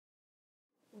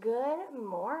Good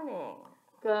morning.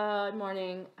 Good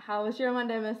morning. How was your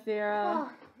Monday, Miss Sarah?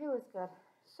 Oh, it was good.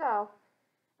 So,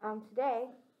 today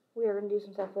we are going to do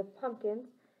some stuff with pumpkins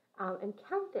and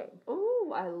counting.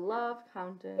 Ooh, I love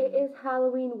counting. It is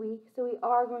Halloween week, so we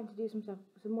are going to do some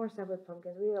more stuff with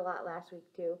pumpkins. We did a lot last week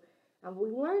too.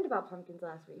 We learned about pumpkins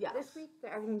last week. Yes. This week,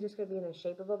 everything's just going to be in the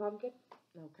shape of a pumpkin.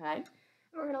 Okay. And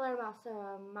we're going to learn about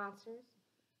some monsters.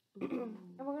 And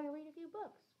we're going to read a few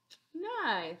books.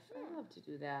 Nice. Yeah. I love to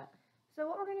do that. So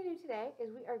what we're going to do today is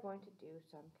we are going to do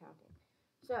some counting.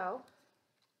 So,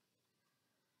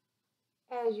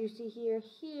 as you see here,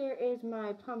 here is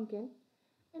my pumpkin,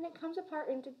 and it comes apart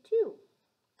into two.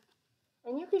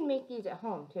 And you can make these at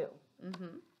home too.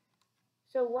 Mm-hmm.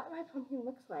 So what my pumpkin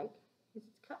looks like is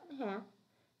it's cut in half,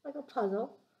 like a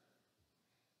puzzle.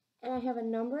 And I have a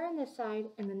number on this side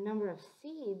and the number of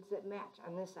seeds that match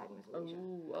on this side, Miss Alicia.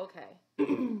 Ooh, okay.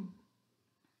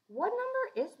 What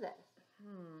number is this?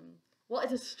 Well,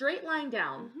 it's a straight line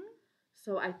down. Mm-hmm.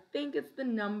 So I think it's the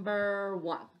number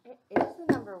 1. It is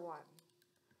the number 1.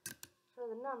 So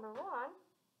the number 1.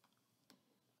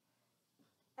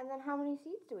 And then how many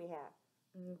seeds do we have?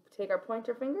 Take our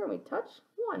pointer finger and we touch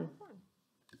 1.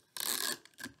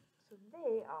 So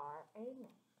they are a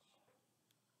match.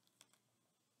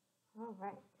 All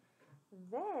right.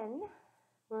 Then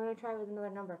we're going to try with another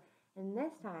number. And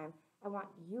this time, I want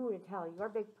you to tell your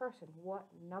big person what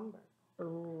number.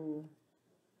 Ooh.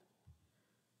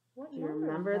 What Do you number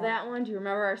remember is that one? Do you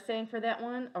remember our saying for that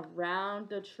one? Around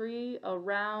the tree,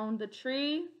 around the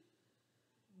tree.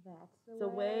 That's The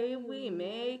way we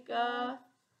make a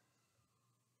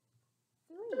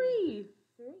 3. 3.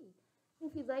 3.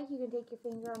 If you'd like, you can take your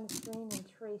finger on the screen and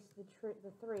trace the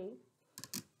 3.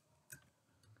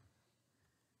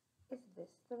 Is this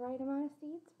the right amount of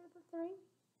seeds for the 3?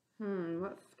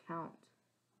 Let's count.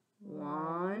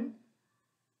 1,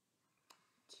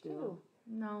 2.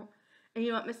 No. And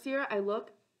you know what, Miss Sierra? I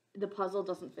look, the puzzle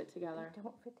doesn't fit together. They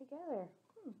don't fit together.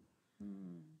 Let's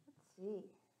see.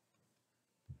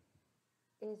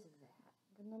 Is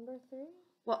that the number 3?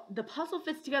 Well, the puzzle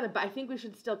fits together, but I think we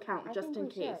should still count just in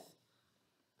case.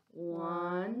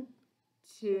 1,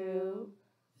 2,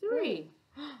 3.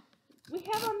 We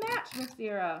have a match, Miss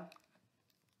Sierra.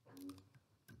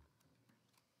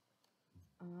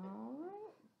 All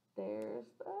right. There's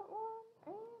that one.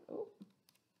 And, oh,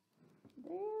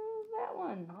 there's that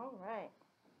one. All right.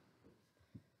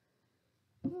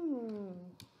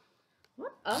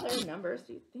 What other numbers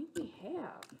do you think we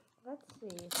have? Let's see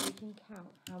if we can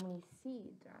count how many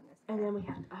seeds are on this. And then we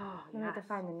have, We have to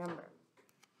find the number.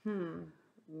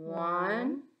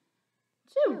 1,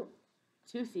 2.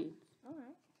 2 seeds. All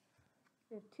right.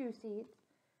 We have 2 seeds.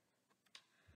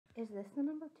 Is this the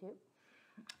number 2?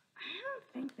 I don't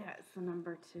think that's the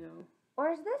number 2. Or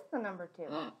is this the number 2?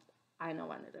 I know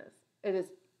when it is. It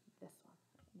is this one.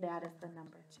 That is the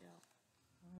number 2.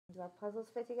 Do our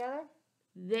puzzles fit together?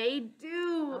 They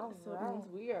do. All so right. it means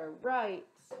we are right.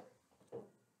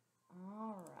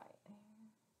 All right.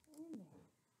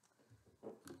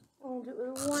 We'll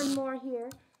do one more here.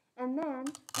 And then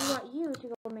we want you to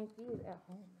go make these at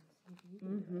home. And see if you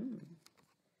can do it.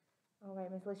 All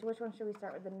right, Miss Alicia, which one should we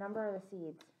start with, the number or the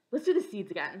seeds? Let's do the seeds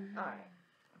again. All right.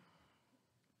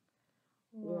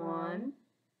 1,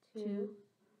 2,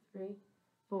 3,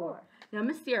 4. 4. Now,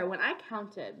 Miss Sierra, when I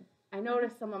counted, I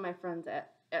noticed some of my friends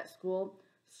at school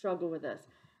struggle with this.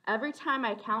 Every time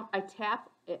I count, I tap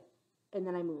it, and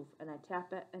then I move, and I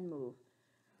tap it and move.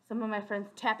 Some of my friends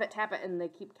tap it, and they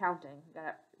keep counting.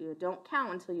 You don't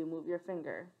count until you move your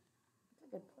finger.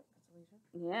 That's a good point, Miss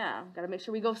Alicia. Yeah, got to make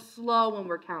sure we go slow when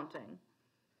we're counting.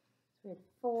 So we had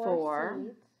 4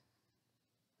 seeds.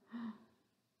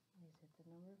 Is it the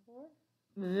number 4?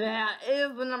 That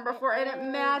is the number 4, and it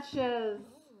matches.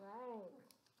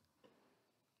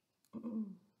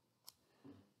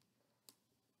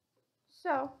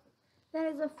 So, that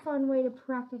is a fun way to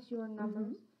practice your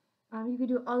numbers. You could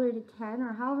do all the way to 10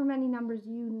 or however many numbers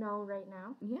you know right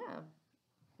now. Yeah.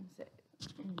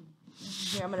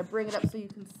 Here, I'm going to bring it up so you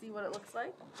can see what it looks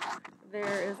like.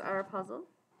 There is our puzzle.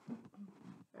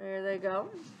 There they go.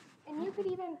 And you could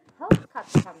even help cut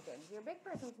the pumpkins. Your big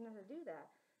person can never do that.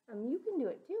 You can do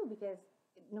it too because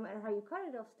no matter how you cut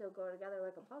it, it'll still go together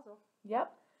like a puzzle.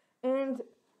 Yep. And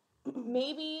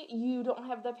maybe you don't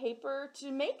have the paper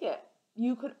to make it.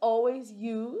 You could always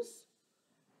use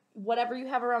whatever you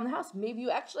have around the house. Maybe you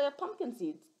actually have pumpkin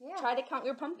seeds. Yeah. Try to count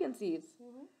your pumpkin seeds.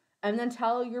 And then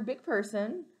tell your big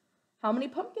person how many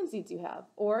pumpkin seeds you have.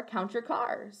 Or count your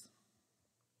cars.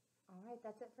 All right,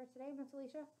 that's it for today, Miss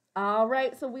Alicia. All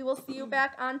right, so we will see you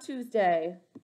back on Tuesday.